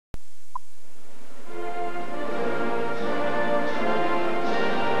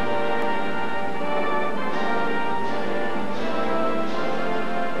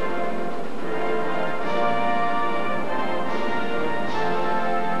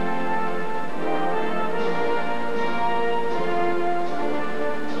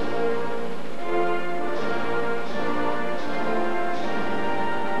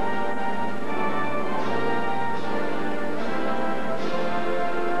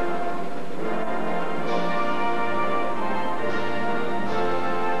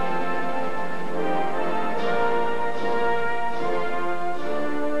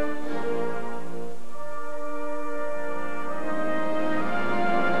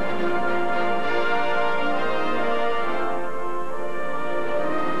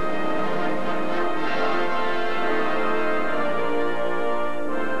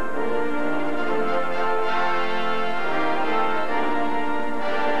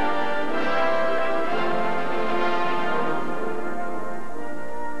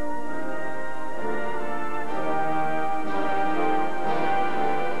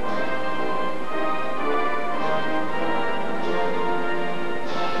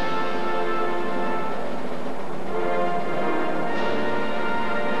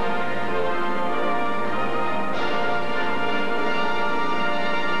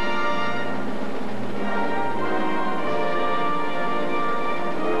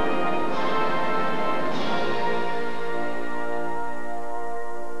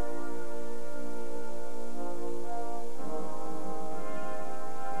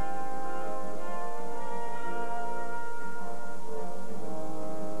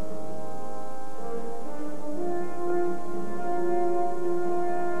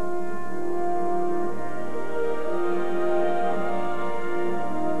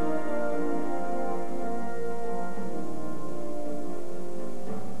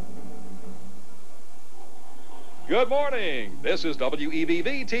Good morning. This is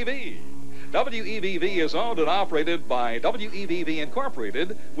WEVV TV. WEVV is owned and operated by WEVV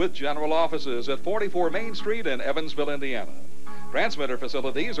Incorporated with general offices at 44 Main Street in Evansville, Indiana. Transmitter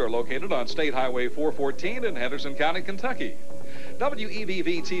facilities are located on State Highway 414 in Henderson County, Kentucky.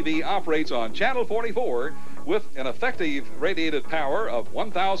 WEVV TV operates on Channel 44 with an effective radiated power of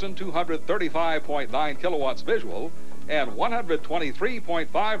 1,235.9 kilowatts visual and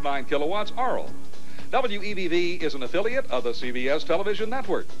 123.59 kilowatts aural. WEVV is an affiliate of the CBS television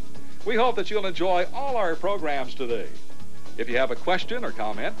network. We hope that you'll enjoy all our programs today. If you have a question or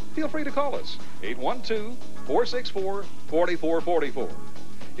comment, feel free to call us, 812-464-4444.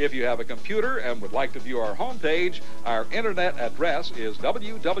 If you have a computer and would like to view our homepage, our internet address is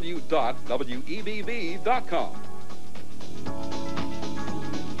www.wevv.com.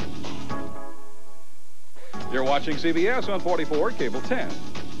 You're watching CBS on 44, Cable 10.